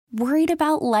Worried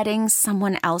about letting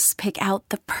someone else pick out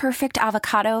the perfect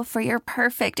avocado for your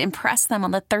perfect impress them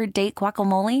on the third date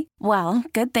guacamole? Well,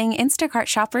 good thing Instacart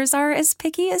shoppers are as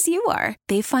picky as you are.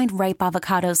 They find ripe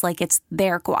avocados like it's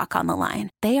their guac on the line.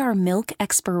 They are milk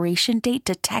expiration date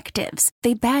detectives.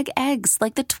 They bag eggs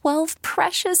like the 12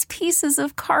 precious pieces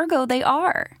of cargo they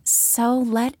are. So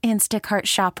let Instacart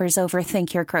shoppers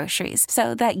overthink your groceries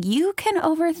so that you can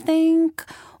overthink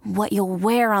what you'll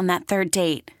wear on that third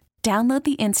date. Download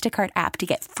the Instacart app to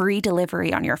get free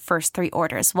delivery on your first 3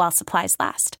 orders while supplies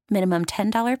last. Minimum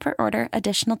 $10 per order.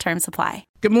 Additional terms apply.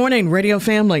 Good morning, radio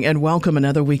family, and welcome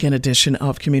another weekend edition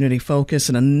of Community Focus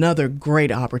and another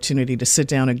great opportunity to sit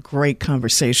down and great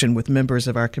conversation with members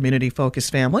of our Community Focus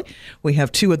family. We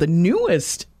have 2 of the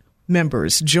newest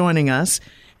members joining us.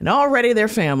 And already they're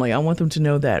family. I want them to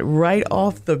know that right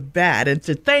off the bat. And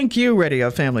to thank you,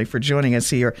 radio family, for joining us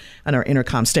here on our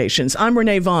Intercom stations. I'm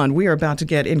Renee Vaughn. We are about to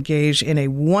get engaged in a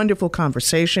wonderful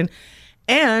conversation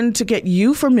and to get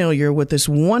you familiar with this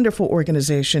wonderful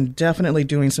organization, definitely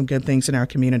doing some good things in our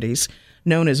communities,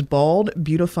 known as Bald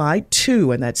Beautified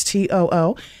 2, and that's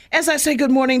TOO. As I say good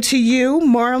morning to you,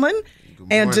 Marlon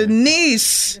and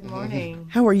Denise. Good morning.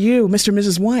 How are you, Mr. and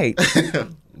Mrs. White?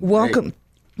 Welcome.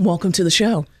 Welcome to the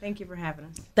show. Thank you for having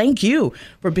us. Thank you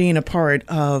for being a part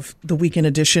of the weekend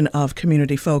edition of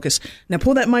Community Focus. Now,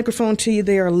 pull that microphone to you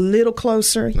there a little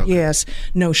closer. Okay. Yes,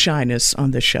 no shyness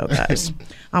on this show, guys.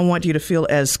 I want you to feel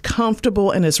as comfortable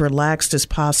and as relaxed as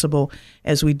possible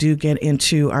as we do get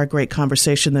into our great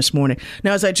conversation this morning.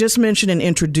 Now, as I just mentioned in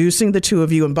introducing the 2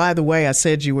 of you, and by the way, I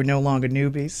said you were no longer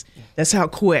newbies. That's how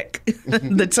quick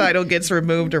the title gets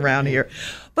removed around here.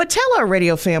 But tell our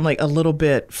radio family a little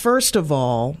bit. First of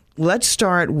all, let's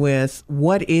start with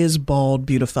what is Bald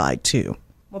Beautified 2?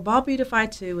 Well, Bald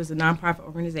Beautified 2 is a nonprofit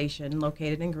organization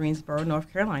located in Greensboro,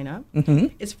 North Carolina.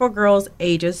 Mm-hmm. It's for girls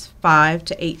ages 5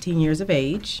 to 18 years of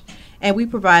age. And we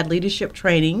provide leadership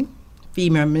training,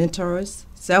 female mentors,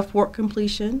 self-work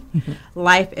completion,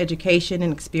 life education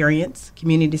and experience,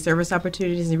 community service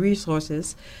opportunities and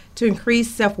resources to increase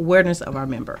self-awareness of our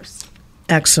members.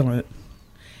 Excellent.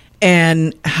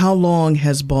 And how long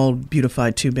has Bald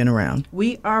Beautified 2 been around?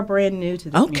 We are brand new to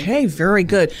this community. Very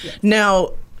good. Yes.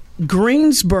 Now,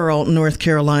 Greensboro, North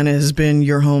Carolina has been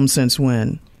your home since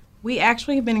when? We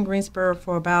actually have been in Greensboro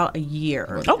for about a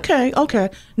year. Okay.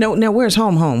 Now, where's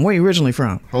home? Where are you originally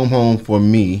from? Home for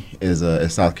me is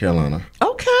South Carolina.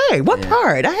 Okay. What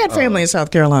part? I had family in South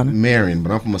Carolina. Marion,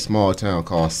 but I'm from a small town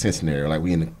called Cincinnati. Like,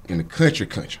 we in the country.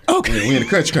 Okay. We in the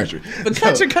country.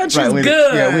 The country is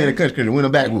good. Yeah, we in the country. We're in the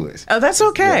backwoods. Oh, that's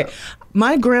okay. Yeah.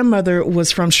 My grandmother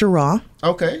was from Cheraw.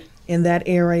 Okay. In that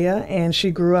area, and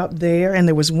she grew up there. And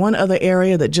there was one other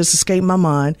area that just escaped my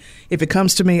mind. If it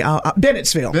comes to me,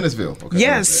 Bennettsville. Okay.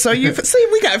 Yes. So you see,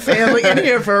 we got family in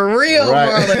here for real,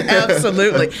 right. Marlon.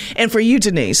 Absolutely. And for you,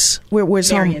 Denise,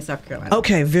 where's Marion, home? South Carolina.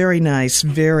 Okay. Very nice.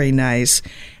 Very nice.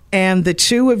 And the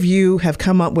 2 of you have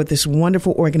come up with this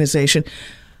wonderful organization.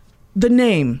 The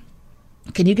name.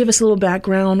 Can you give us a little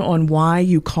background on why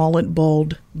you call it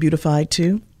Bald Beautified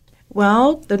 2?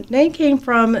 Well, the name came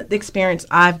from the experience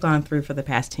I've gone through for the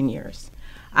past 10 years.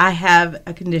 I have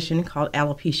a condition called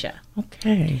alopecia.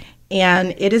 Okay.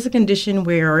 And it is a condition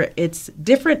where it's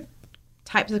different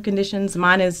types of conditions.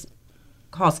 Mine is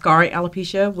called scarring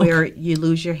alopecia, where you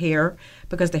lose your hair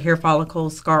because the hair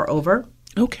follicles scar over.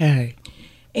 Okay.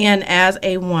 And as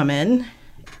a woman,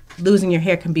 losing your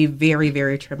hair can be very,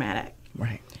 very traumatic.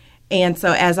 Right. And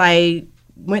so as I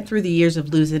went through the years of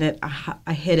losing it,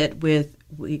 I hid it with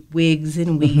wigs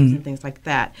and weaves and things like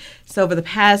that. So over the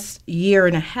past year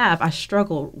and a half, I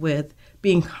struggled with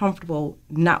being comfortable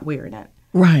not wearing it.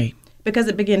 Right. Because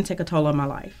it began to take a toll on my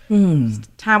life.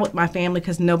 Time with my family,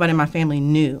 because nobody in my family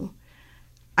knew.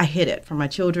 I hid it from my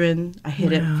children. I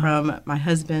hid it from my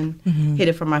husband. Hid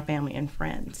it from my family and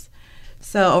friends.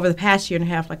 So over the past year and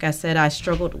a half, like I said, I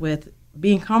struggled with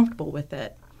being comfortable with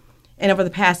it. And over the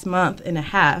past month and a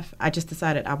half, I just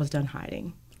decided I was done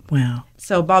hiding. Wow.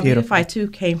 So Bald Beautified 2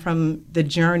 came from the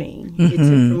journey. It's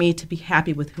for me to be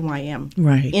happy with who I am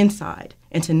inside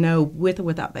and to know with or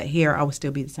without that hair, I will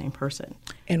still be the same person.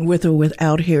 And with or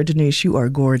without hair, Denise, you are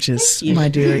gorgeous, my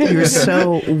dear. You're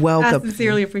so welcome. I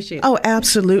sincerely appreciate it. Oh,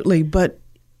 absolutely. But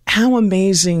how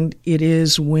amazing it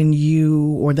is when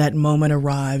you, or that moment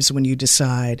arrives when you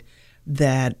decide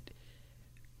that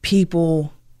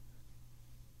people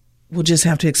will just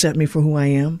have to accept me for who I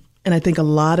am. And I think a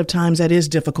lot of times that is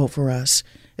difficult for us,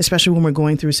 especially when we're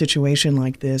going through a situation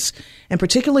like this. And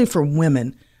particularly for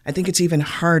women, I think it's even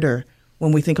harder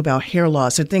when we think about hair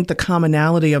loss. I think the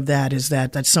commonality of that is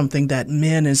that that's something that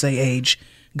men as they age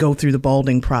go through the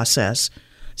balding process.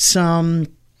 Some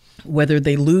whether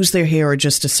they lose their hair or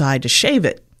just decide to shave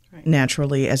it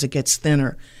naturally as it gets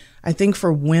thinner. I think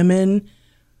for women,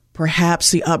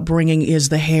 perhaps the upbringing is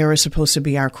the hair is supposed to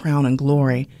be our crown and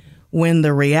glory, when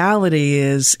the reality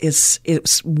is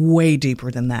it's way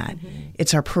deeper than that.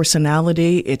 It's our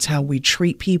personality, it's how we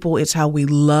treat people, it's how we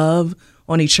love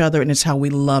on each other, and it's how we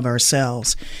love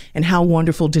ourselves. And how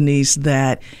wonderful, Denise,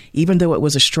 that even though it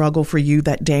was a struggle for you,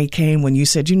 that day came when you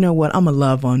said, you know what, I'm going to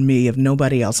love on me if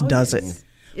nobody else does it.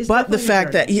 It's but the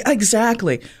fact that,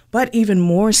 exactly, but even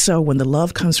more so when the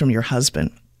love comes from your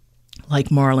husband, like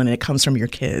Marlon, and it comes from your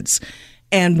kids.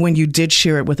 And when you did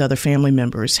share it with other family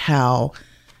members, how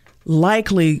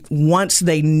likely once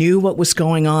they knew what was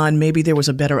going on, maybe there was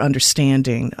a better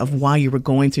understanding of why you were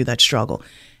going through that struggle.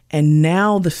 And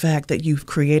now the fact that you've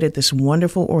created this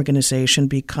wonderful organization,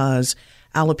 because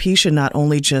alopecia not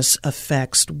only just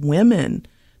affects women,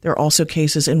 there are also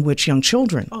cases in which young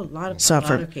children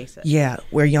suffer. A lot of cases. Yeah,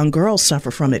 where young girls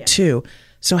suffer from it too.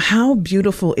 So how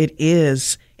beautiful it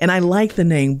is. And I like the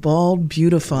name Bald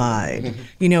Beautified,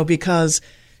 because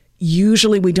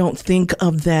usually we don't think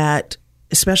of that,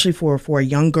 especially for a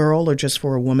young girl or just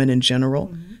for a woman in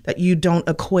general, that you don't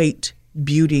equate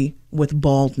beauty with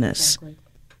baldness. Exactly.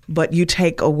 But you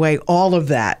take away all of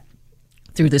that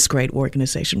through this great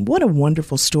organization. What a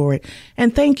wonderful story.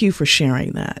 And thank you for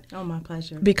sharing that. Oh, my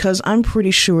pleasure. Because I'm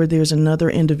pretty sure there's another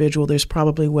individual, there's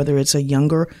probably, whether it's a young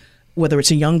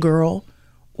girl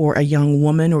or a young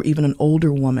woman or even an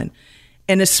older woman.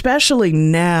 And especially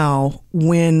now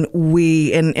when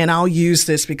and I'll use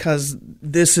this because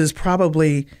this is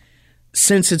probably,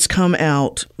 since it's come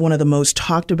out, one of the most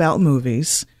talked about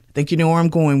movies. I think you know where I'm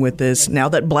going with this. Now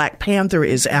that Black Panther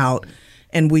is out,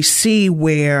 and we see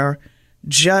where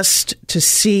just to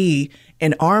see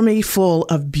an army full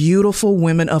of beautiful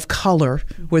women of color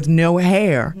with no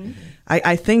hair,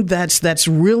 I think that's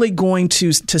really going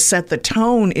to set the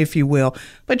tone, if you will.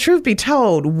 But truth be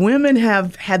told, women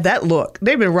have had that look.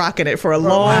 They've been rocking it for a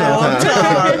long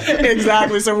time.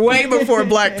 Exactly. So way before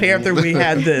Black Panther, we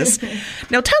had this.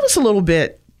 Now tell us a little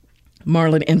bit,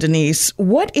 Marlon and Denise,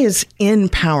 what is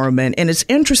empowerment? And it's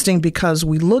interesting because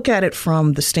we look at it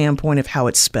from the standpoint of how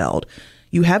it's spelled.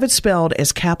 You have it spelled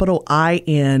as capital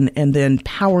I-N, and then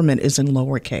empowerment is in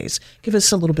lowercase. Give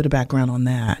us a little bit of background on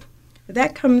that.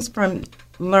 That comes from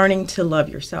learning to love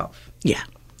yourself. Yeah.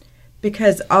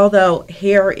 Because although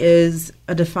hair is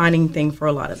a defining thing for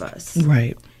a lot of us.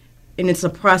 Right. And it's a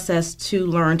process to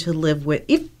learn to live with.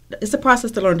 It's a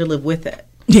process to learn to live with it.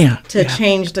 Yeah. To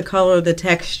change the color, the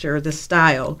texture, the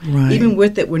style. Right. Even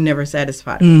with it, we're never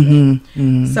satisfied with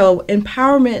it. So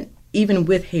empowerment, even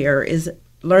with hair, is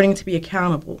learning to be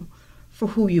accountable for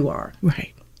who you are.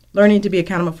 Right. Learning to be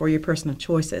accountable for your personal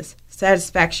choices.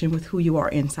 Satisfaction with who you are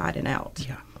inside and out.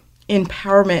 Yeah.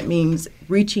 Empowerment means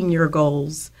reaching your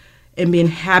goals and being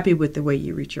happy with the way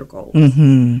you reach your goals.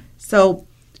 So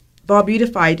Bald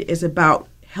Beautified is about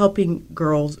helping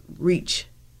girls reach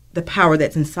the power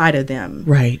that's inside of them,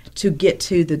 right, to get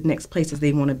to the next places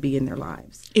they want to be in their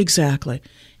lives. Exactly.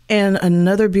 And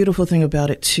another beautiful thing about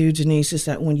it too, Denise, is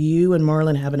that when you and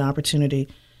Marlon have an opportunity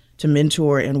to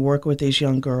mentor and work with these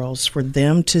young girls, for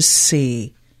them to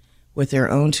see with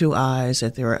their own two eyes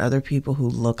that there are other people who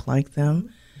look like them,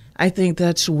 I think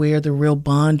that's where the real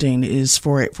bonding is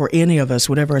for any of us,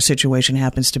 whatever our situation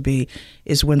happens to be,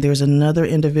 is when there's another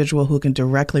individual who can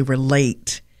directly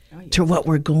relate to what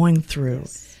we're going through.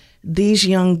 Yes. These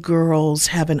young girls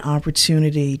have an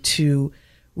opportunity to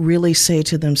really say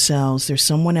to themselves, there's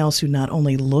someone else who not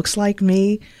only looks like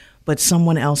me, but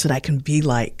someone else that I can be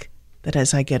like, that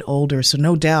as I get older. So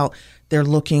no doubt they're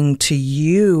looking to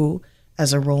you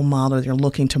as a role model. They're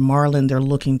looking to Marlon. They're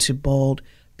looking to Bald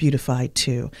Beautified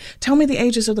too. Tell me the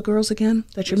ages of the girls again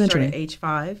that you're mentioning. At age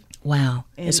 5. Wow.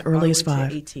 As early as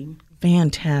 5. 18.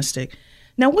 Fantastic.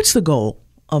 Now, what's the goal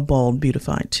of Bald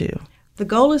Beautified too? The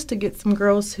goal is to get some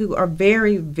girls who are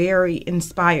very, very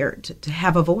inspired to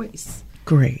have a voice.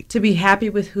 Great. To be happy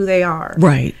with who they are.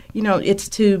 Right. It's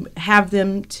to have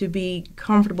them to be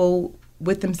comfortable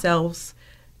with themselves,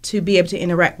 to be able to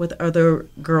interact with other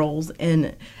girls.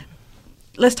 And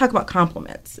let's talk about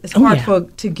compliments. It's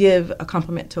hard to give a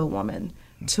compliment to a woman,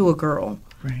 to a girl.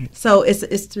 Right. So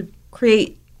it's to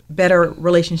create better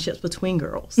relationships between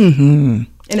girls. Mm-hmm.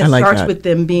 And it starts with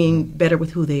them being better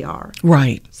with who they are.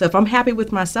 Right. So if I'm happy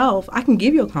with myself, I can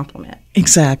give you a compliment.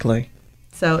 Exactly.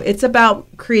 So it's about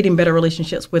creating better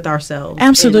relationships with ourselves.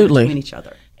 Absolutely. And between each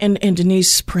other. And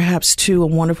Denise, perhaps too, a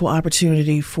wonderful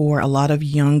opportunity for a lot of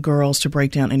young girls to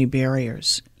break down any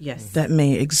barriers yes. that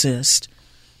may exist.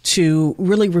 to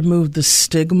really remove the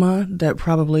stigma that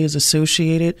probably is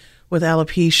associated with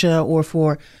alopecia, or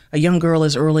for a young girl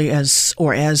as early as,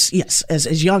 or as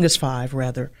young as 5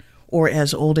 rather, or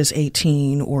as old as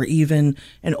 18, or even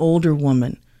an older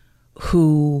woman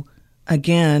who,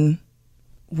 again,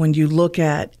 when you look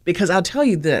at, because I'll tell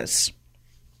you this,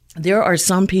 there are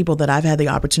some people that I've had the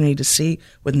opportunity to see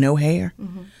with no hair.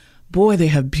 Mm-hmm. Boy, they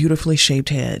have beautifully shaped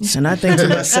heads. And I think to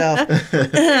myself,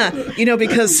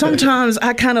 because sometimes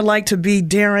I kind of like to be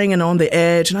daring and on the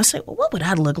edge. And I say, well, what would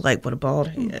I look like with a bald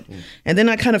head? And then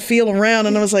I kind of feel around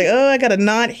and I was like, oh, I got a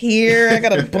knot here. I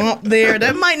got a bump there.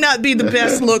 That might not be the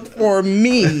best look for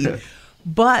me.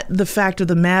 But the fact of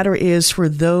the matter is, for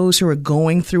those who are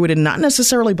going through it, and not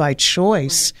necessarily by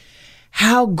choice,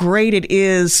 how great it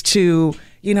is to,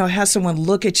 have someone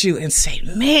look at you and say,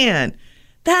 man,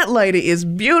 that lady is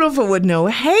beautiful with no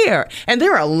hair. And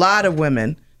there are a lot of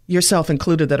women, yourself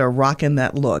included, that are rocking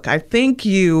that look. I think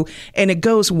and it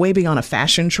goes way beyond a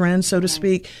fashion trend, so to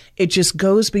speak. It just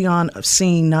goes beyond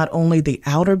seeing not only the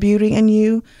outer beauty in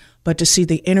you, but to see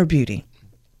the inner beauty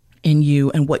in you,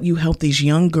 and what you help these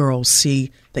young girls see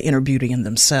the inner beauty in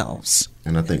themselves.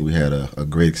 And I think we had a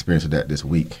great experience with that this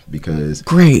week, because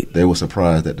they were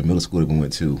surprised at the middle school that we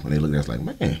went to, and they looked at us like,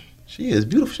 man, she is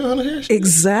beautiful, showing her hair.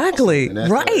 Exactly.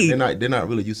 Awesome. Right. They're not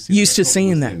really used to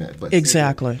seeing that. But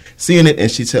exactly. Seeing it,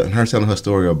 and telling her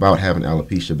story about having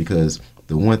alopecia, because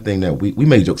the one thing that we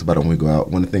made jokes about it when we go out.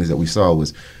 One of the things that we saw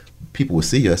was people would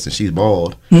see us and she's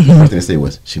bald. Mm-hmm. The first thing they say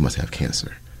was, she must have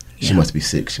cancer. She must be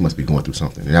sick. She must be going through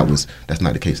something. And that's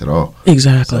not the case at all.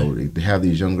 Exactly. So to have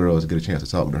these young girls get a chance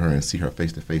to talk to her and see her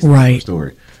face to face, right, her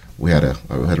story, we had a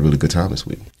really good time this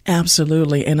week.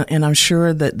 Absolutely, and I'm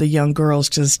sure that the young girls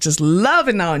just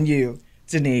loving on you,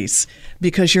 Denise,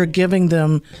 because you're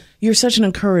such an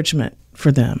encouragement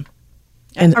for them.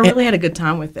 And I really had a good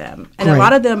time with them, and great. A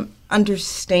lot of them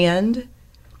understand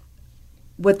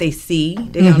what they see.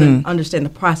 They don't understand the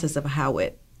process of how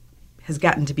it has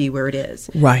gotten to be where it is.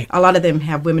 Right. A lot of them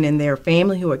have women in their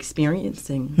family who are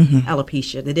experiencing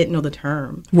alopecia. They didn't know the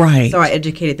term. Right. So I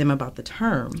educated them about the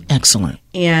term. Excellent.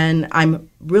 And I'm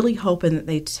really hoping that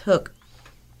they took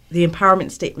the empowerment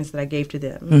statements that I gave to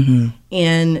them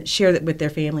and shared it with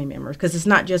their family members, because it's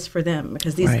not just for them.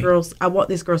 Because these girls, I want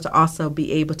these girls to also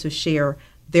be able to share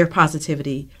their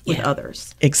positivity with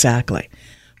others. Exactly.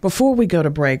 Before we go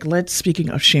to break, speaking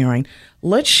of sharing,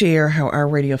 let's share how our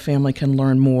radio family can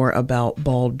learn more about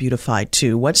Bald Beautified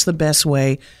 2. What's the best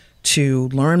way to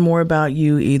learn more about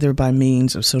you, either by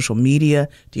means of social media?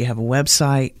 Do you have a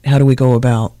website? How do we go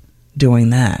about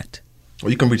doing that? Well,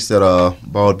 you can reach us at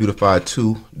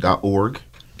baldbeautified2.org.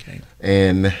 Okay.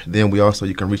 And then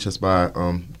you can reach us by,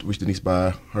 reach Denise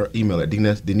by her email at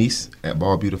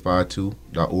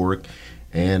denise@baldbeautified2.org,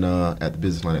 and at the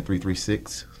business line at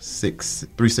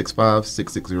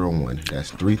 335-6601. That's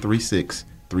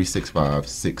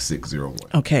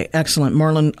 335-6601. Okay, excellent.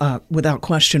 Marlon, without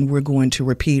question, we're going to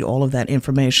repeat all of that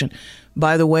information.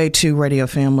 By the way, to Radio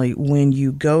Family, when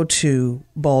you go to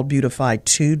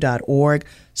baldbeautified2.org,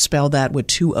 spell that with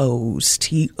 2 O's,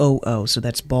 T-O-O. So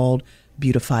that's Bald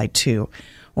Beautified 2.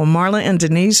 Well, Marla and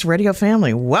Denise, Radio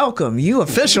Family, welcome. You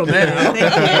official now.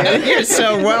 Thank you. You're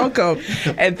so welcome.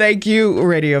 And thank you,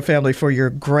 Radio Family, for your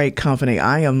great company.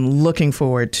 I am looking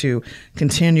forward to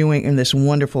continuing in this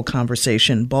wonderful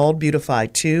conversation. Bald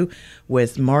Beautified 2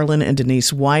 with Marlon and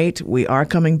Denise White. We are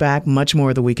coming back. Much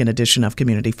more of the weekend edition of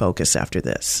Community Focus after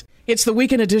this. It's the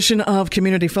weekend edition of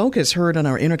Community Focus, heard on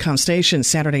our Intercom station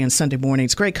Saturday and Sunday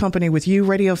mornings. Great company with you,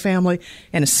 Radio Family,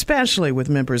 and especially with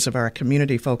members of our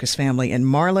Community Focus family, and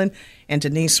Marlon and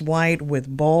Denise White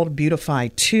with Bald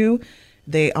Beautified 2.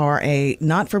 They are a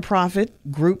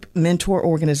not-for-profit group mentor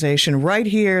organization right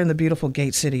here in the beautiful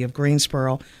Gate City of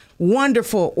Greensboro.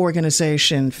 Wonderful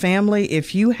organization. Family,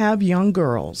 if you have young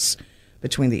girls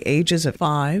between the ages of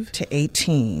 5 to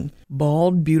 18,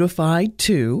 Bald Beautified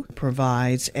 2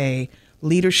 provides a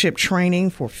leadership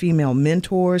training for female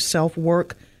mentors,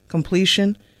 self-work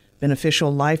completion,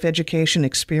 beneficial life education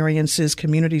experiences,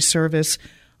 community service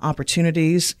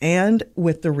opportunities, and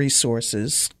with the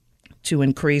resources to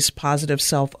increase positive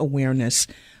self-awareness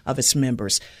of its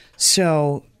members.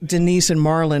 So Denise and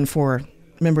Marlon, for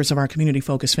members of our Community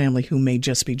Focus family who may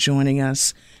just be joining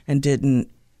us and didn't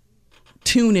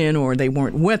tune in, or they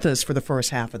weren't with us for the first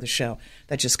half of the show,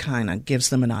 that just kind of gives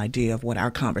them an idea of what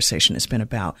our conversation has been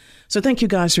about. So thank you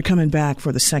guys for coming back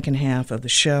for the second half of the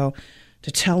show to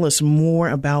tell us more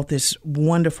about this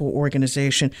wonderful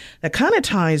organization that kind of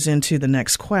ties into the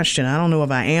next question. I don't know if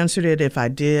I answered it. If I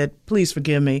did, please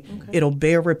forgive me. Okay. It'll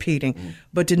bear repeating.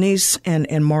 But Denise and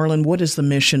Marlon, what is the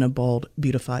mission of Bald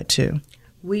Beautified 2?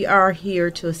 We are here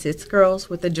to assist girls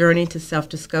with the journey to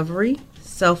self-discovery,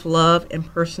 self-love, and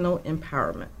personal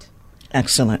empowerment.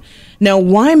 Excellent. Now,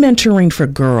 why mentoring for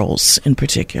girls in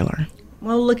particular?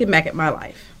 Well, looking back at my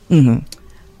life. Mm-hmm.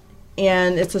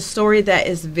 And it's a story that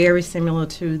is very similar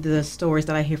to the stories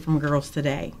that I hear from girls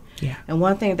today. Yeah. And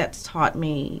one thing that's taught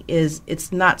me is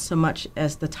it's not so much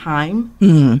as the time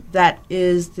that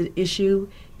is the issue,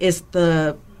 it's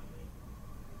the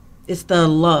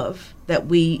love that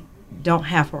we don't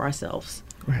have for ourselves.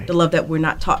 Right. The love that we're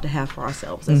not taught to have for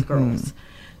ourselves as girls.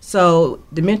 So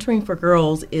the mentoring for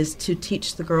girls is to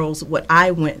teach the girls what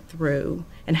I went through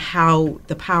and how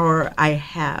the power I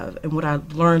have and what I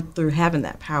learned through having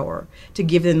that power to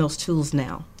give them those tools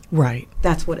now. Right.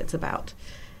 That's what it's about.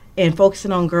 And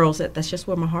focusing on girls, that's just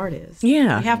where my heart is.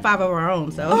 Yeah. We have 5 of our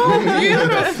own, so. Oh,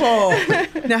 beautiful.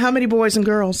 Now, how many boys and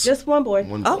girls? Just one boy.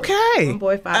 Okay. One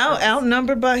boy, 5 girls.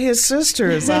 Outnumbered by his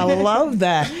sisters. I love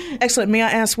that. Excellent. May I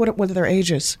ask what are their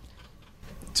ages?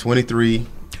 23.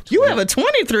 You have a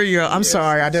 23-year-old. I'm Yes.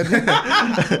 sorry, I didn't.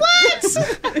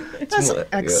 What? That's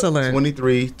excellent.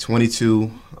 23, 22,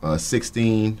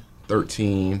 16,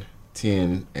 13,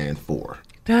 10, and 4.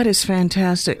 That is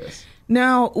fantastic. Yes.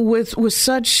 Now, with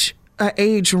such an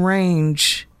age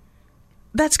range,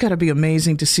 that's got to be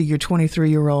amazing to see your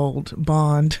 23-year-old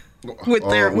bond with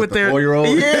their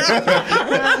 4-year-old.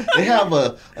 Yeah. They have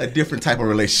a different type of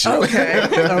relationship.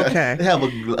 Okay. They have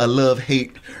a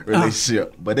love-hate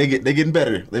relationship, but they're getting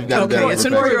better. They've gotten Okay, better. it's The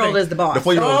an 4-year-old is the boss. The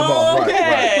 4-year-old is the boss. Right, Okay.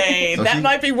 right. So That she-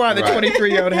 might be why the right.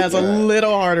 23-year-old has a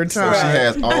little harder So time. she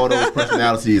has all those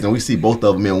personalities, and we see both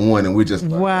of them in one, and we're just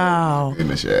like, Wow.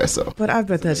 goodness, yeah. So But I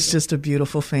bet that's just a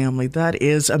beautiful family. That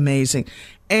is amazing.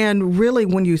 And really,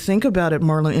 when you think about it,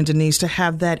 Marlon and Denise, to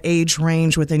have that age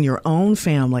range within your own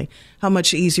family, how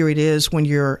much easier it is when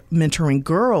you're mentoring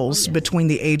girls between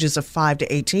the ages of 5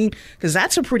 to 18, because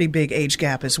that's a pretty big age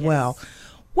gap as well.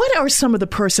 What are some of the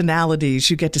personalities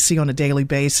you get to see on a daily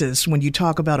basis when you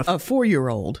talk about a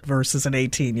 4-year-old versus an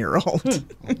 18-year-old?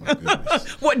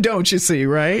 What don't you see,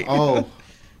 right? Oh,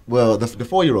 well, the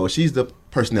 4-year-old, she's the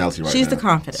personality right She's now. the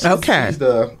confidence. Okay. She's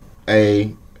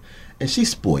and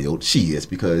she's spoiled. She is,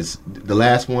 because the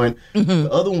last one, the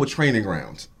other one was training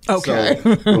grounds. Okay.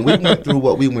 So when we went through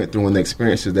what we went through and the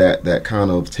experiences that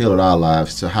kind of tailored our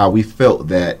lives to how we felt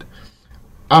that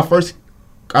our first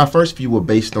few were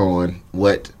based on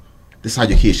this is how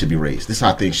your kids should be raised. This is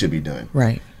how things should be done.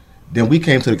 Right. Then we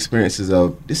came to the experiences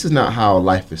of this is not how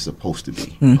life is supposed to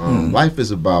be. Life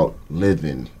is about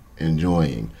living,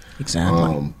 enjoying.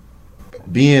 Exactly.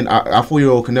 Being our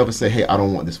 4-year-old can never say, "Hey, I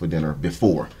don't want this for dinner."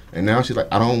 Before, and now she's like,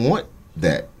 "I don't want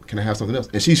that. Can I have something else?"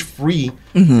 And she's free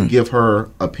to give her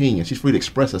opinion. She's free to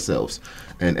express herself,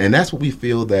 and that's what we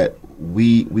feel that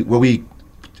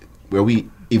where we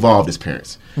evolved as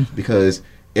parents, because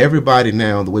everybody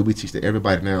now, the way we teach that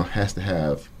everybody now has to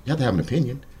have an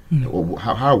opinion. Or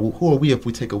who are we if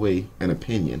we take away an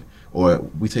opinion, or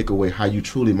we take away how you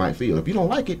truly might feel? If you don't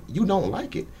like it, you don't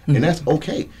like it, and that's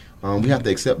okay. We have to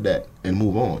accept that and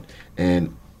move on.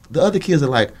 And the other kids are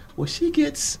like, well, she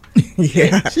gets she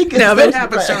gets Now that those-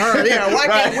 happens to her. Yeah, why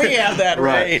can't we have that,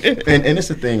 right? And it's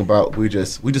the thing about we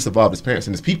just evolved as parents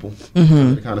and as people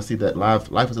to kind of see that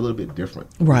life is a little bit different.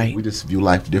 Right. We just view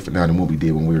life different now than what we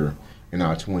did when we were in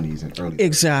our 20s and early.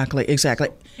 Exactly.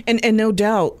 And no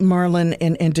doubt, Marlon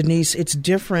and Denise, it's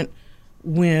different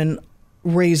when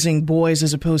raising boys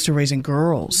as opposed to raising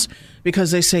girls,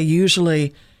 because they say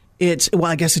usually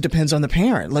I guess it depends on the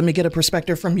parent. Let me get a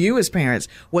perspective from you as parents.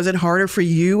 Was it harder for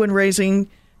you in raising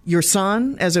your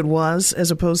son as it was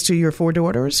as opposed to your 4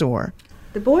 daughters, or?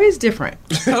 The boy is different.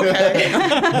 Okay.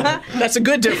 That's a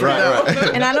good difference.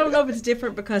 though. And I don't know if it's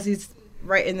different because he's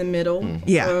right in the middle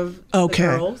Yeah. of Okay.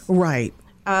 the girls. Right.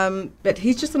 But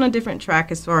he's just on a different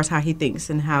track as far as how he thinks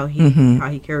and how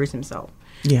he carries himself.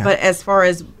 Yeah. But as far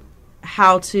as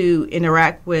how to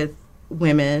interact with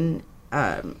women,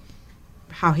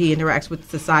 how he interacts with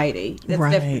society, that's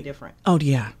Right. definitely different. Oh,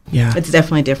 yeah. Yeah. It's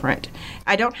definitely different.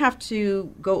 I don't have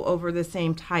to go over the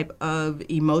same type of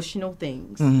emotional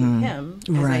things with him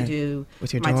as I Right. do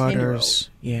With your my 10-year-old. daughters.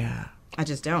 Yeah. I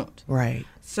just don't. Right.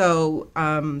 So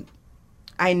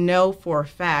I know for a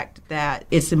fact that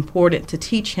it's important to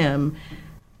teach him.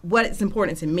 What it's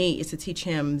important to me is to teach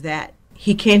him that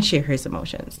he can share his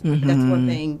emotions. That's one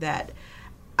thing that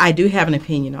I do have an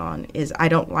opinion on, is I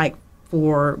don't like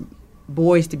for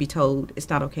boys to be told it's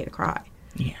not okay to cry.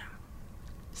 Yeah.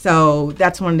 So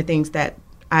that's one of the things that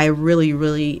I really,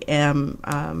 really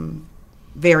am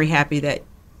very happy that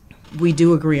we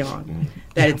do agree on,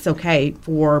 that it's okay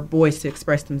for boys to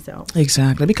express themselves.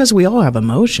 Exactly, because we all have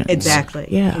emotions. Exactly.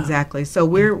 Yeah. Exactly. So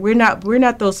we're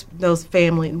not those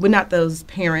family. We're not those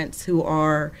parents who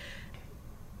are.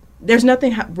 There's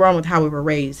nothing wrong with how we were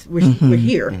raised. We're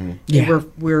here. Yeah.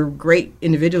 And we're great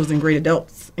individuals and great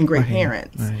adults and great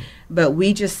parents. Right. But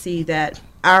we just see that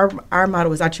our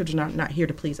motto is our children are not here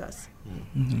to please us.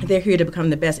 They're here to become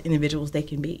the best individuals they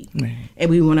can be. Right. And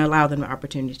we want to allow them the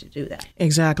opportunity to do that.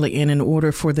 Exactly. And in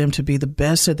order for them to be the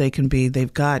best that they can be,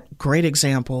 they've got great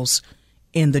examples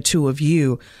in the two of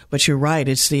you. But you're right.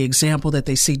 It's the example that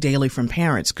they see daily from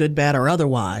parents, good, bad, or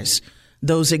otherwise.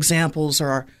 Those examples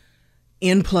are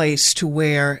in place to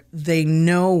where they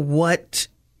know what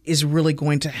is really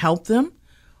going to help them,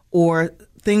 or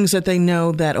things that they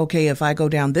know that, okay, if I go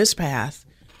down this path,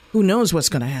 who knows what's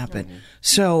going to happen.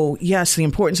 So, yes, the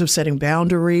importance of setting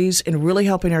boundaries and really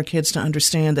helping our kids to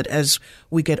understand that as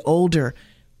we get older,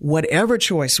 whatever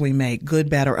choice we make, good,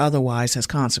 bad, or otherwise, has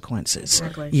consequences.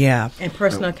 Exactly. Yeah. And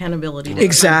personal accountability. That's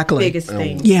Exactly. the biggest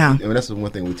thing. Yeah. And that's the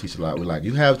one thing we teach a lot. We're like,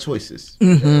 you have choices.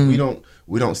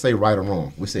 We don't say right or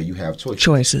wrong. We say you have choices.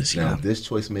 Choices, Now, yeah. this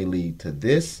choice may lead to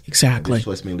this. Exactly. This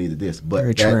choice may lead to this. But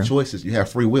Very that true. choice is, you have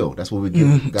free will. That's what we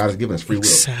give. God has given us free will.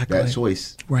 Exactly. That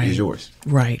choice Right. is yours.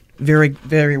 Right. Very,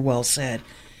 very well said.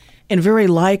 And very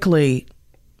likely,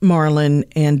 Marlon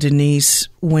and Denise,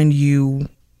 when you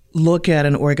look at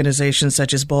an organization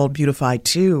such as Bold Beautified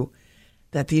 2,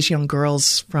 that these young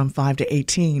girls from 5 to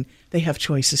 18, they have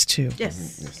choices too.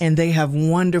 Yes. And they have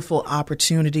wonderful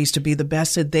opportunities to be the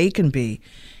best that they can be.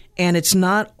 And it's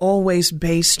not always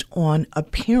based on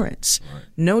appearance. Right.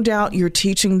 No doubt you're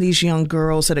teaching these young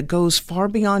girls that it goes far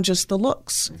beyond just the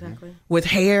looks. Exactly. With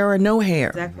hair or no hair,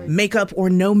 Exactly. makeup or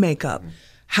no makeup,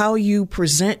 how you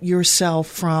present yourself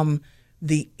from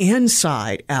the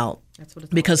inside out. That's what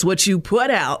it's Because what you put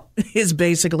out is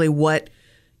basically what,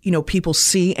 people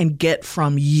see and get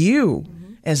from you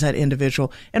as that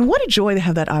individual. And what a joy to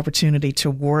have that opportunity to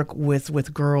work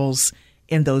with girls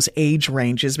in those age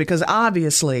ranges, because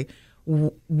obviously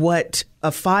what a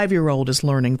 5-year-old is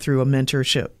learning through a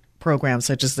mentorship program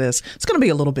such as this, it's going to be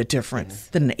a little bit different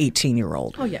than an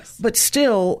 18-year-old. Oh, yes. But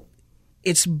still,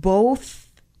 it's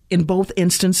in both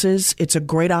instances, it's a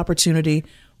great opportunity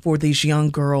for these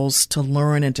young girls to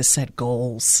learn and to set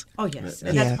goals. Oh, yes.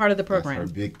 And Yeah. that's part of the That's our program.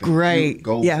 big thing. Great.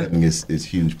 Goal Yeah. setting is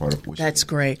huge part of what you That's do.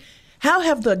 great. How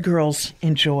have the girls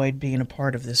enjoyed being a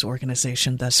part of this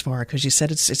organization thus far? Because you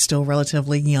said it's still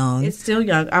relatively young. It's still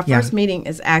young. Our Yeah. first meeting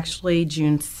is actually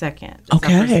June 2nd. It's our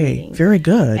first Okay, meeting. very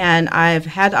good. And I've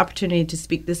had the opportunity to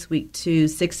speak this week to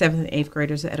 6th, 7th, and 8th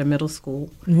graders at a middle school.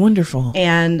 Wonderful.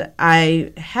 And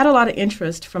I had a lot of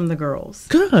interest from the girls.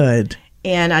 Good.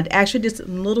 And I actually did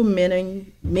some little mini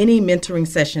mentoring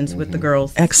sessions with the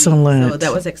girls. Excellent. So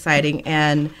that was exciting.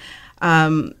 And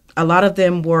a lot of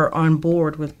them were on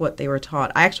board with what they were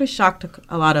taught. I actually shocked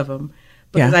a lot of them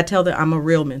because Yeah. I tell them I'm a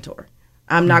real mentor.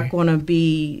 I'm not going to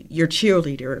be your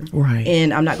cheerleader. Right.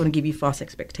 And I'm not going to give you false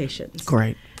expectations.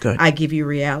 Great. Good. I give you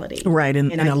reality. Right.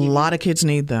 And I a give you- lot of kids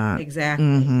need that. Exactly.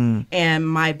 And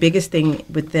my biggest thing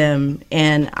with them,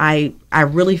 and I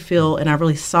really feel, and I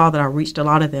really saw that I reached a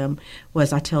lot of them,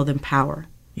 was I tell them power.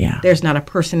 Yeah. There's not a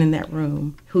person in that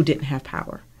room who didn't have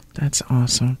power. That's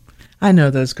awesome. I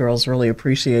know those girls really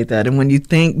appreciate that. And when you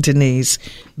think, Denise,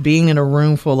 being in a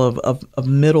room full of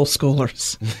middle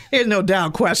schoolers, there's no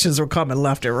doubt questions were coming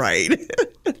left and right.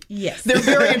 Yes. They're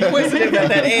very inquisitive at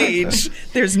that age.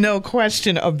 There's no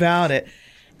question about it.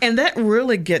 And that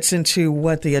really gets into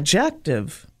what the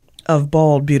objective of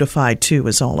Bold Beautified 2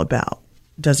 is all about,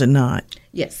 does it not?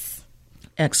 Yes.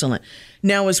 Excellent.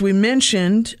 Now, as we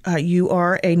mentioned, you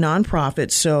are a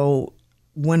nonprofit. So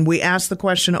when we ask the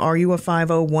question, are you a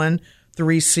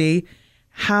 501(c)(3),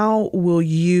 how will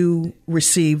you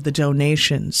receive the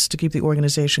donations to keep the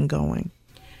organization going?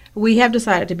 We have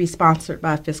decided to be sponsored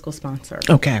by a fiscal sponsor.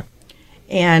 Okay.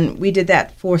 And we did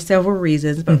that for several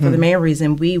reasons, but for the main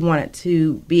reason, we wanted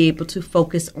to be able to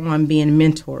focus on being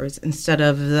mentors instead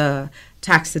of the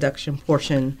tax deduction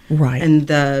portion, Right. And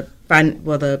the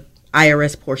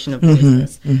IRS portion of the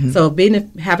business. So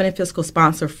having a fiscal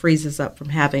sponsor frees us up from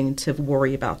having to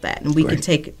worry about that, and we can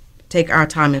take our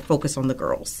time and focus on the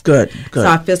girls. Good. So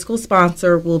our fiscal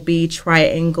sponsor will be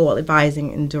Triangle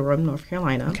Advising in Durham, North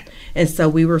Carolina. And so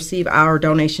we receive our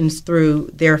donations through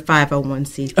their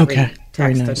 501(c)(3) Okay.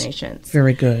 Very tax nice. donations.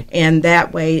 Very good. And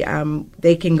that way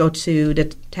they can go to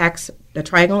the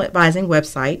Triangle Advising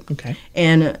website Okay.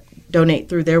 and donate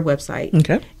through their website.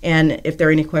 Okay. And if there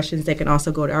are any questions, they can also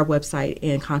go to our website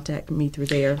and contact me through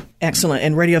there. Excellent.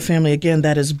 And Radio Family, again,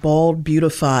 that is Bold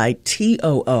Beautified,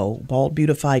 TOO, Bold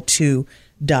Beautified 2.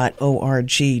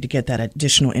 to get that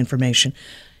additional information.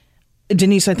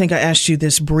 Denise, I think I asked you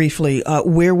this briefly.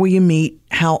 Where will you meet?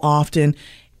 How often?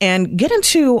 And get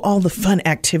into all the fun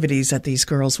activities that these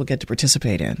girls will get to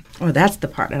participate in. Oh, that's the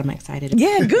part that I'm excited about.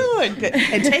 Yeah, good.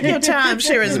 And take your time,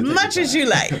 share as much as you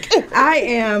like. I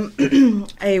am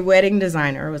a wedding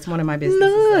designer. It's one of my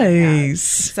businesses. Nice.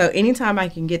 So anytime I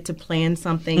can get to plan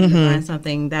something, design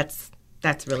something, that's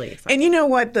really exciting. And you know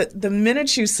what? The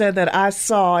minute you said that, I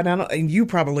saw, and you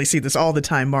probably see this all the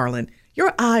time, Marlon,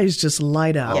 your eyes just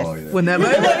light up. Oh, yeah. Whenever.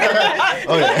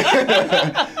 Oh,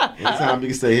 yeah. Anytime you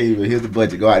can say, hey, here's the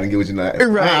budget, go out and get what you like.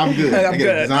 Right. I'm good. I'm I get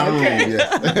good. a design room,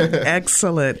 yes.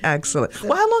 Excellent.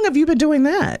 Well, how long have you been doing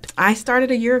that? I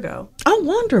started a year ago. Oh,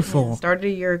 wonderful. Started a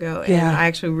year ago, and Yeah. I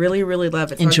actually really, really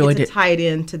love it. So Enjoyed I get it. to tie it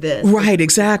into this. Right,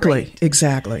 exactly. Great.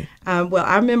 Exactly. Well,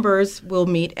 our members will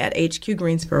meet at HQ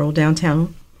Greensboro,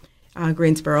 downtown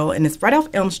Greensboro, and it's right off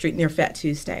Elm Street near Fat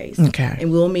Tuesdays. Okay.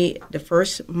 And we'll meet the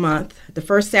first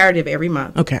Saturday of every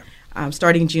month. Okay.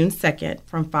 Starting June 2nd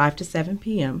from 5 to 7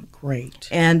 p.m. Great.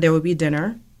 And there will be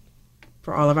dinner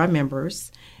for all of our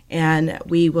members. And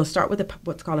we will start with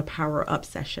what's called a power up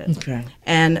session. Okay.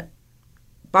 And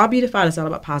Bald Beautified is all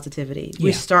about positivity.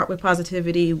 We Yeah. start with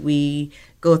positivity. We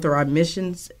go through our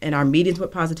missions and our meetings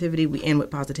with positivity. We end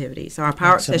with positivity. So our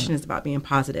power up session is about being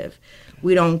positive.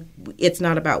 It's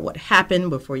not about what happened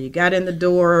before you got in the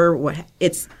door.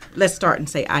 Let's start and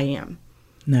say, I am.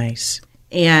 Nice.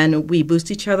 And we boost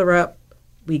each other up.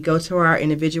 We go to our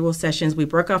individual sessions. We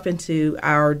break off into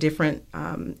our different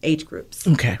age groups.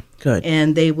 Okay, good.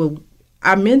 And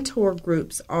our mentor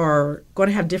groups are going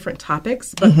to have different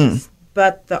topics,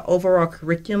 but the overall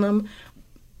curriculum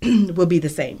will be the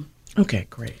same. Okay,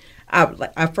 great.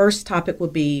 Our first topic will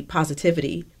be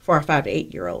positivity for our 5 to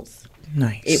 8-year-olds.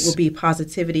 Nice. It will be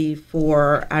positivity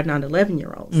for our 9 to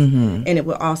 11-year-olds. And it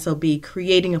will also be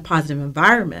creating a positive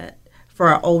environment for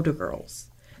our older girls.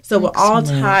 So we'll all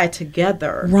tie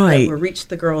together. Right. That will reach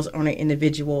the girls on an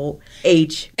individual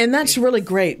age. And that's really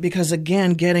great because,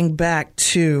 again, getting back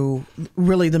to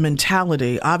really the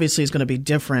mentality obviously is going to be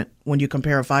different when you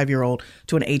compare a 5-year-old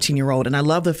to an 18-year-old. And I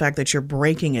love the fact that you're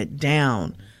breaking it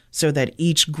down so that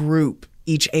each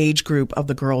age group of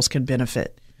the girls can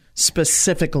benefit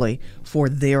specifically for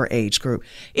their age group.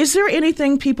 Is there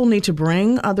anything people need to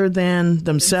bring other than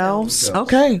themselves?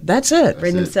 Okay, that's it.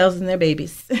 Bring themselves and their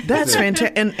babies. That's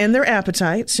fantastic. And their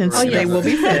appetite, since they will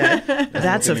be fed.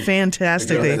 That's a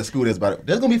fantastic At thing. the school, there's going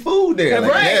to be food there.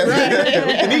 Like, Right. we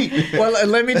can eat. Well,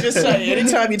 let me just say,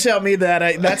 anytime you tell me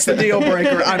that, that's the deal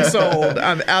breaker. I'm sold.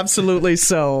 I'm absolutely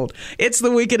sold. It's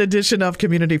the weekend edition of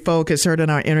Community Focus, heard on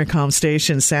our Intercom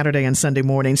station Saturday and Sunday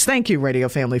mornings. Thank you, Radio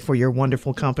Family, for your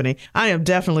wonderful company. I am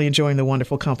definitely enjoying the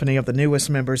wonderful company of the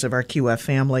newest members of our QF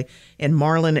family, and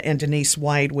Marlon and Denise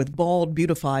White with Bald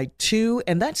Beautified 2,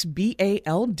 and that's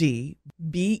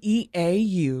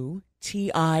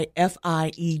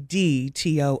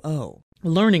BALDBEAUTIFIEDTOO.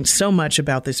 Learning so much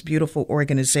about this beautiful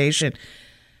organization.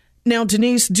 Now,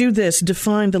 Denise, do this.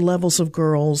 Define the levels of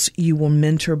girls you will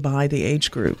mentor by the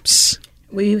age groups.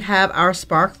 We have our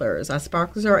sparklers. Our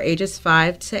sparklers are ages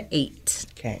 5 to 8.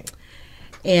 Okay.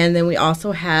 And then we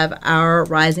also have our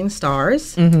rising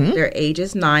stars. They're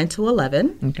ages 9 to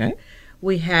 11. Okay.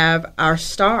 We have our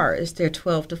stars. They're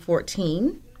 12 to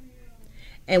 14.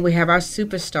 And we have our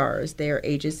superstars. They're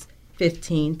ages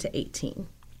 15 to 18.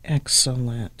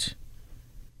 Excellent.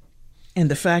 And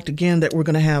the fact, again, that we're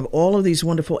going to have all of these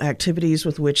wonderful activities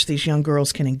with which these young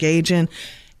girls can engage in.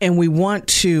 And we want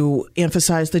to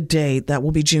emphasize the date. That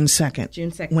will be June 2nd. June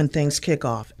 2nd. When things kick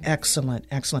off. Excellent,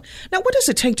 excellent. Now, what does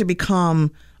it take to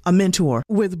become a mentor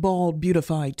with Bald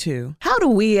Beautified 2? How do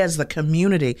we as the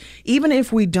community, even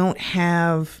if we don't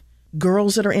have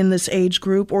girls that are in this age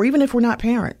group, or even if we're not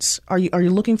parents, are you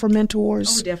looking for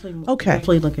mentors? Oh, definitely. Okay.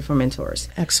 Definitely looking for mentors.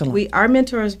 Excellent. We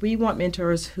want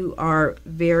mentors who are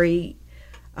very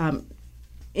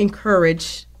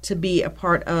encouraged to be a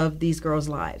part of these girls'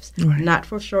 lives, not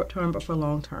for short term, but for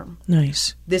long term.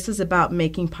 Nice. This is about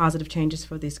making positive changes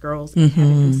for these girls and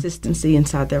having consistency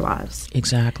inside their lives.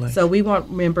 Exactly. So we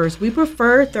want members. We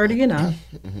prefer 30 and up.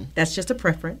 That's just a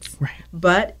preference. Right.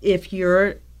 But if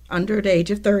you're under the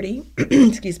age of 30,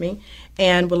 excuse me,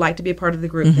 and would like to be a part of the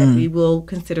group, then we will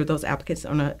consider those applicants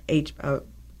on a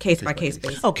case-by-case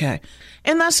basis. Okay.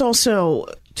 And that's also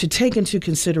to take into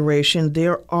consideration,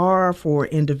 there are, for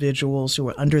individuals who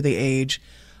are under the age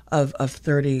of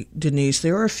 30, Denise,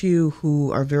 there are a few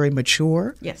who are very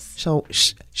mature. Yes. So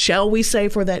shall we say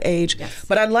for that age? Yes.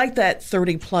 But I like that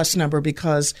 30-plus number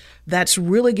because that's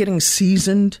really getting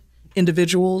seasoned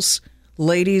individuals,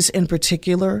 ladies in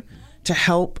particular, to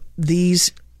help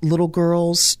these little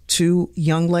girls to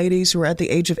young ladies who are at the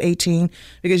age of 18?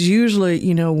 Because usually,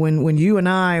 you know, when you and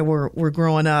I were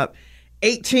growing up,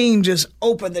 18 just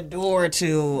opened the door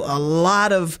to a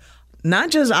lot of not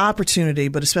just opportunity,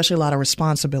 but especially a lot of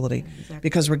responsibility. Exactly.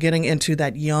 Because we're getting into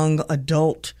that young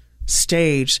adult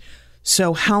stage.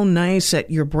 So how nice that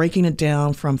you're breaking it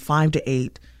down from 5 to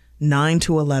 8, 9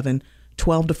 to 11,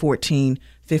 12 to 14,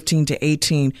 15 to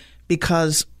 18,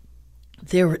 because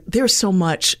there's so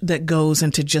much that goes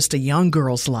into just a young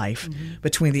girl's life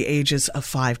between the ages of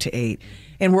 5 to 8.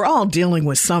 And we're all dealing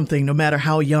with something, no matter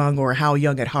how young or how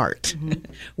young at heart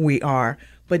we are.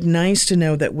 But nice to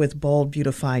know that with Bold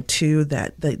Beautified too,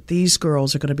 that these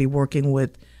girls are going to be working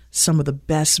with some of the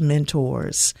best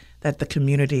mentors that the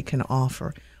community can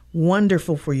offer.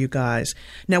 Wonderful for you guys.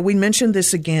 Now, we mentioned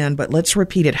this again, but let's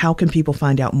repeat it. How can people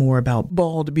find out more about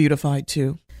Bold Beautified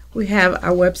 2? We have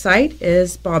our website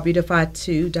is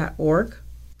baldbeautified2.org.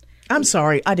 I'm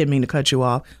sorry, I didn't mean to cut you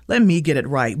off. Let me get it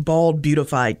right. Bald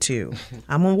Beautified 2.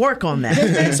 I'm going to work on that.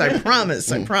 Yes, I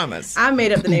promise. I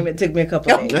made up the name. It took me a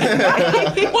couple of days.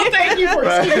 Well, thank you for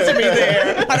excusing me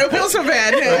there. I don't feel so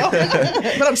bad now.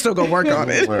 But I'm still going to work on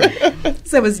it.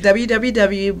 So it's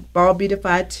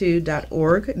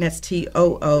www.baldbeautified2.org, and that's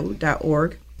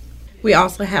TOO.org. We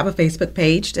also have a Facebook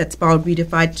page. That's Bald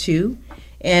Beautified 2.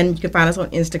 And you can find us on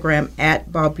Instagram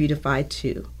at Bald Beautified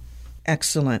 2.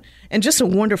 Excellent. And just a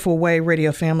wonderful way,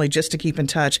 radio family, just to keep in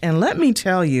touch. And let me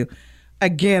tell you,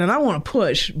 again, and I want to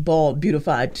push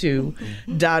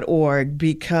baldbeautified2.org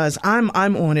because I'm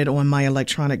on it on my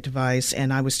electronic device.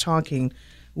 And I was talking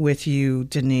with you,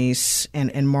 Denise,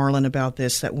 and Marlon about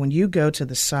this, that when you go to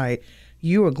the site,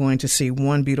 you are going to see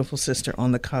one beautiful sister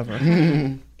on the cover.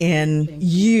 And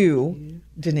you,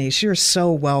 Denise, you're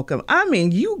so welcome. I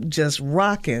mean, you just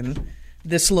rocking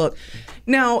this look.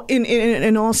 Now,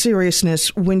 in all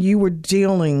seriousness, when you were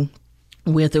dealing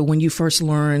with it, when you first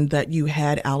learned that you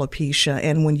had alopecia,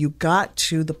 and when you got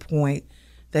to the point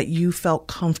that you felt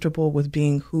comfortable with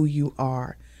being who you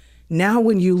are, now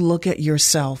when you look at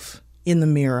yourself in the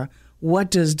mirror,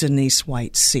 what does Denise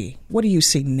White see? What do you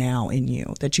see now in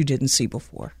you that you didn't see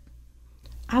before?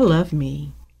 I love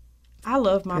me. I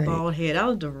love my bald head. I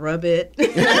love to rub it.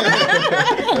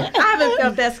 I haven't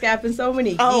felt that scalp in so many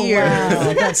years.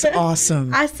 Wow, that's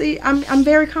awesome. I'm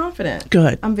very confident.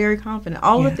 Good. I'm very confident.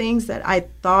 All the things that I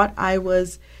thought I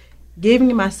was giving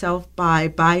to myself by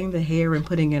buying the hair and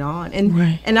putting it on.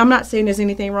 And I'm not saying there's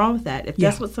anything wrong with that. If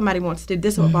that's what somebody wants to do,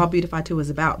 this is what Bald Beautified 2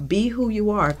 is about. Be who you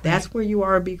are. If that's where you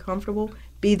are, be comfortable.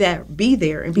 Be there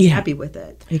and be happy with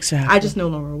it. Exactly. I just no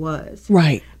longer was.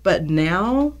 Right. But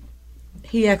now,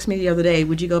 he asked me the other day,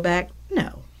 would you go back?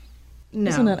 No.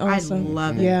 Isn't that awesome? I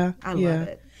love it. Yeah. I love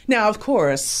it. Now, of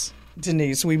course,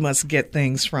 Denise, we must get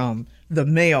things from the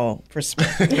male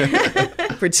perspective,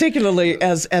 particularly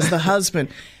as the husband.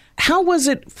 How was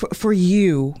it for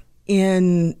you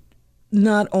in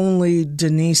not only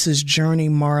Denise's journey,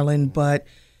 Marlon, but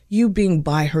you being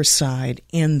by her side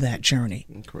in that journey?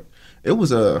 Correct. It was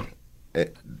the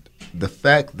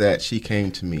fact that she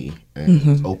came to me and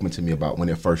was open to me about when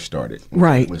it first started,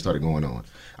 right? When it started going on.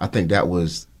 I think that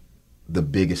was the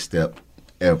biggest step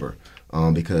ever,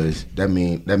 because that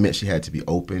meant she had to be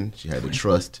open, she had to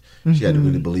trust, she had to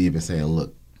really believe in saying,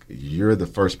 look, you're the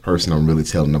first person I'm really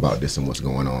telling about this and what's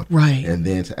going on. Right. And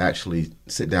then to actually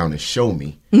sit down and show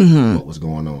me what was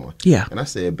going on. Yeah. And I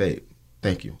said, babe,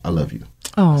 thank you. I love you.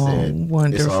 Oh, I said,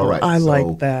 wonderful. It's all right. I so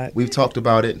like that. We've talked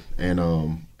about it, and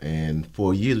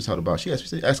for years we talked about, she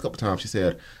asked a couple times, she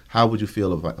said, how would you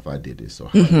feel if I did this? Or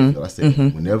how would you feel? I said,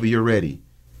 whenever you're ready,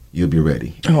 you'll be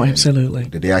ready. Oh, and absolutely.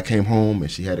 The day I came home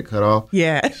and she had it cut off,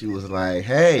 she was like,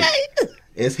 hey,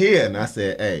 it's here. And I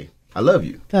said, hey, I love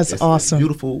you. That's awesome.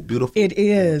 It's beautiful. It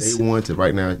is. Day one to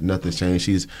right now, nothing's changed.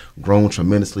 She's grown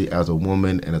tremendously as a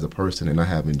woman and as a person, and I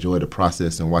have enjoyed the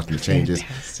process and watching the changes.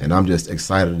 Fantastic. And I'm just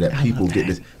excited that people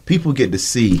get to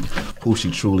see who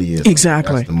she truly is.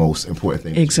 Exactly. That's the most important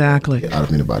thing. Exactly. Get out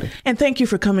of anybody. And thank you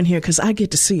for coming here, because I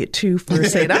get to see it too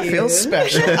firsthand. I feel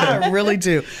special. I really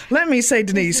do. Let me say,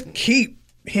 Denise, keep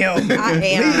him. I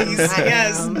am. Please.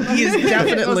 Yes, he is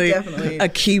definitely a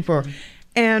keeper.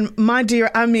 And my dear,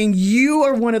 I mean, you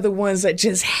are one of the ones that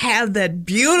just have that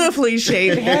beautifully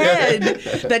shaped head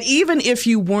that even if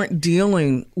you weren't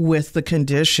dealing with the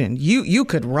condition, you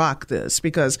could rock this.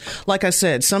 Because like I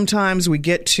said, sometimes we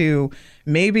get to,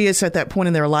 maybe it's at that point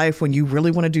in their life when you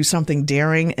really want to do something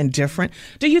daring and different.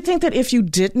 Do you think that if you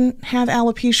didn't have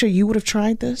alopecia, you would have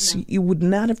tried this? No. You would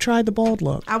not have tried the bald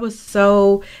look? I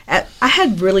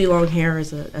had really long hair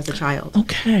as a child.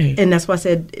 Okay. And that's why I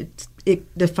said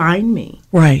it defined me.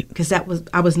 Right. Because I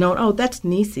was known, oh, that's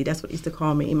Niecy. That's what they used to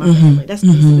call me in my family. That's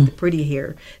Niecy with the pretty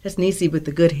hair. That's Niecy with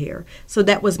the good hair. So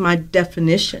that was my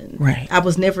definition. Right. I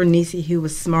was never Niecy who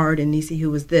was smart and Niecy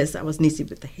who was this. I was Niecy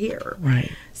with the hair.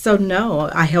 Right. So no,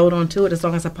 I held on to it as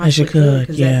long as I possibly As you could,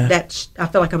 because yeah. I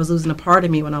felt like I was losing a part of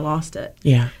me when I lost it.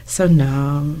 Yeah. So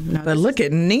no. But look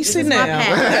at Niecy now.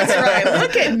 That's right.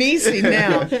 Look at Niecy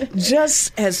now.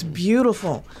 Just as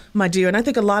beautiful, my dear. And I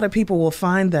think a lot of people will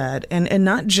find that. And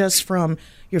not just from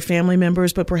your family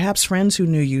members, but perhaps friends who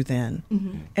knew you then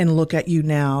and look at you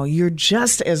now. You're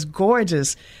just as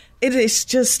gorgeous. It is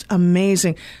just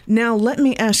amazing. Now, let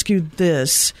me ask you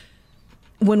this.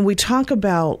 When we talk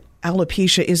about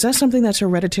alopecia, is that something that's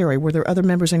hereditary? Were there other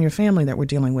members in your family that were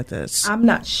dealing with this? I'm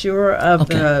not sure of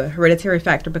the hereditary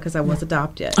factor because I was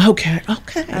adopted. Okay.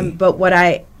 But what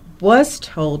I was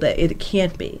told that it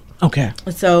can't be. Okay.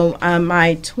 So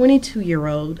my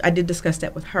 22-year-old, I did discuss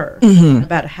that with her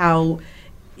about how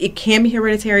it can be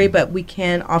hereditary, but we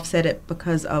can offset it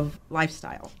because of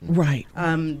lifestyle. Right.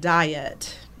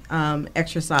 Diet,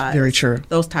 exercise. Very true.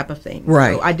 Those type of things.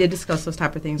 Right. So I did discuss those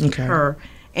type of things with her.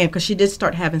 And because she did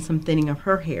start having some thinning of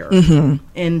her hair.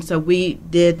 And so we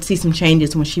did see some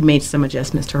changes when she made some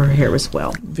adjustments to her hair as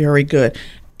well. Very good.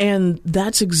 And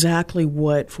that's exactly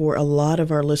what, for a lot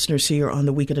of our listeners here on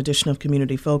the weekend edition of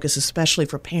Community Focus, especially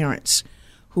for parents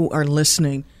who are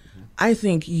listening, I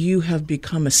think you have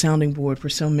become a sounding board for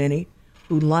so many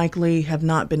who likely have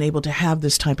not been able to have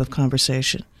this type of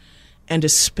conversation. And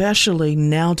especially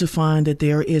now to find that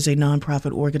there is a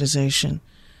nonprofit organization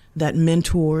that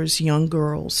mentors young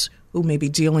girls who may be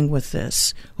dealing with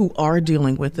this, who are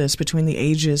dealing with this between the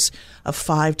ages of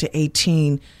 5 to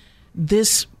 18.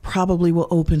 This probably will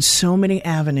open so many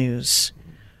avenues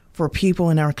for people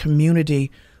in our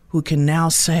community who can now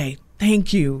say,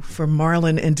 thank you for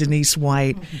Marlon and Denise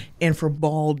White and for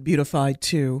Bald Beautified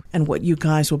too, and what you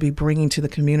guys will be bringing to the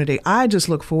community. I just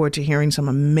look forward to hearing some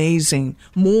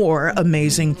more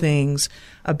amazing things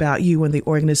about you and the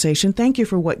organization. Thank you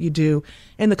for what you do.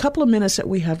 In the couple of minutes that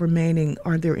we have remaining,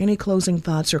 are there any closing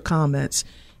thoughts or comments?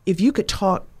 If you could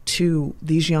talk to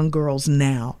these young girls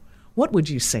now, what would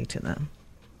you say to them?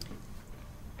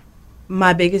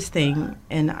 My biggest thing,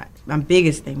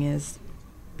 is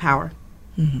power.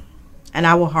 And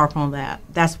I will harp on that.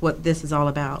 That's what this is all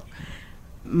about.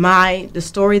 The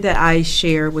story that I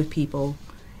share with people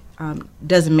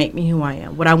doesn't make me who I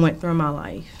am. What I went through in my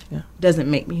life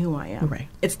doesn't make me who I am. Right.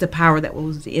 It's the power that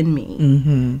was in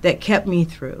me that kept me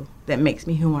through, that makes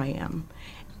me who I am.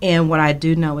 And what I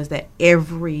do know is that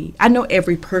I know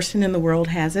every person in the world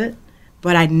has it,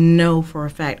 but I know for a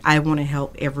fact I want to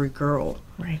help every girl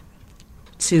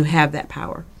to have that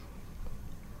power.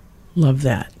 Love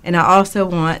that. And I also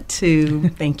want to,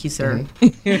 thank you, sir.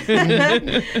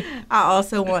 I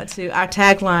also want to, our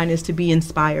tagline is to be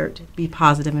inspired, be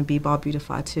positive, and be Bald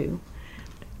Beautified too.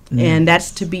 And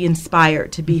that's to be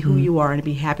inspired, to be who you are, and to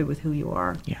be happy with who you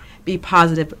are. Yeah. Be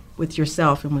positive with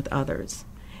yourself and with others.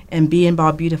 And being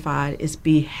Bald Beautified is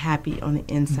be happy on the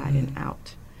inside and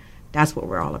out. That's what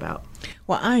we're all about.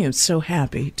 Well, I am so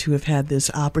happy to have had this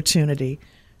opportunity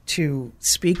to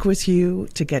speak with you,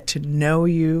 to get to know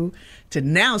you, to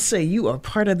now say you are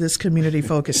part of this Community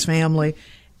Focus family.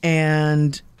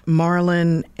 And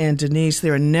Marlon and Denise,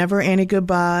 there are never any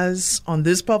goodbyes on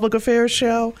this public affairs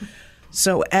show.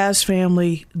 So as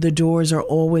family, the doors are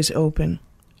always open.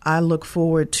 I look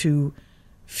forward to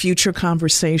future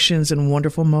conversations and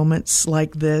wonderful moments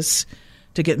like this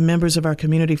to get members of our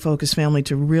Community Focus family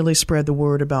to really spread the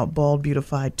word about Bald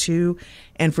Beautified too.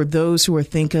 And for those who are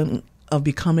thinking of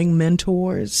becoming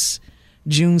mentors,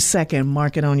 June 2nd,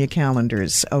 mark it on your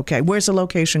calendars. Okay, where's the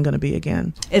location going to be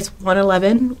again? It's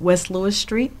 111 West Lewis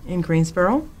Street in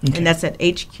Greensboro, and that's at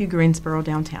HQ Greensboro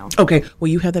downtown. Okay, well,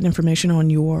 you have that information on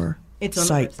your It's on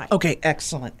site. the website. Okay,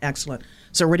 excellent.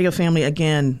 So Radio Family,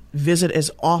 again, visit as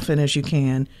often as you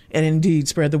can, and indeed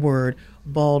spread the word,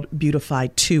 Bald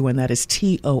Beautified 2, and that is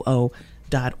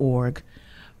TOO.org.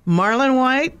 Marlon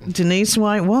White, Denise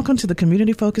White, welcome to the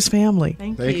Community Focus family.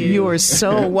 Thank you. You are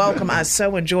so welcome. I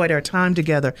so enjoyed our time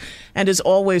together. And as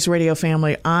always, Radio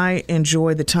Family, I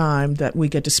enjoy the time that we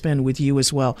get to spend with you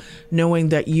as well, knowing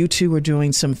that you two are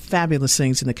doing some fabulous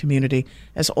things in the community.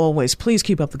 As always, please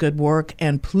keep up the good work,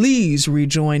 and please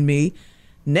rejoin me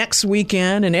next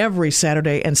weekend and every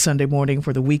Saturday and Sunday morning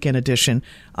for the weekend edition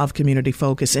of Community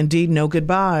Focus. Indeed, no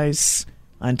goodbyes.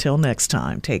 Until next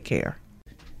time, take care.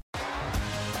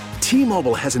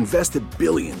 T-Mobile has invested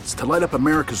billions to light up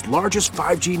America's largest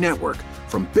 5G network,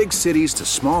 from big cities to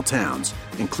small towns,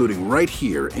 including right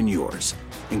here in yours.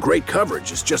 And great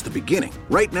coverage is just the beginning.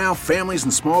 Right now, families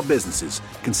and small businesses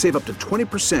can save up to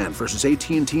 20% versus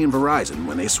AT&T and Verizon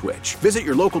when they switch. Visit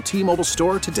your local T-Mobile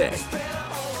store today.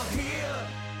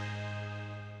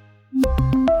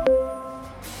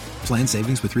 Plan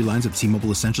savings with 3 lines of T-Mobile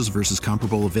Essentials versus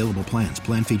comparable available plans.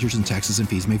 Plan features and taxes and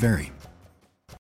fees may vary.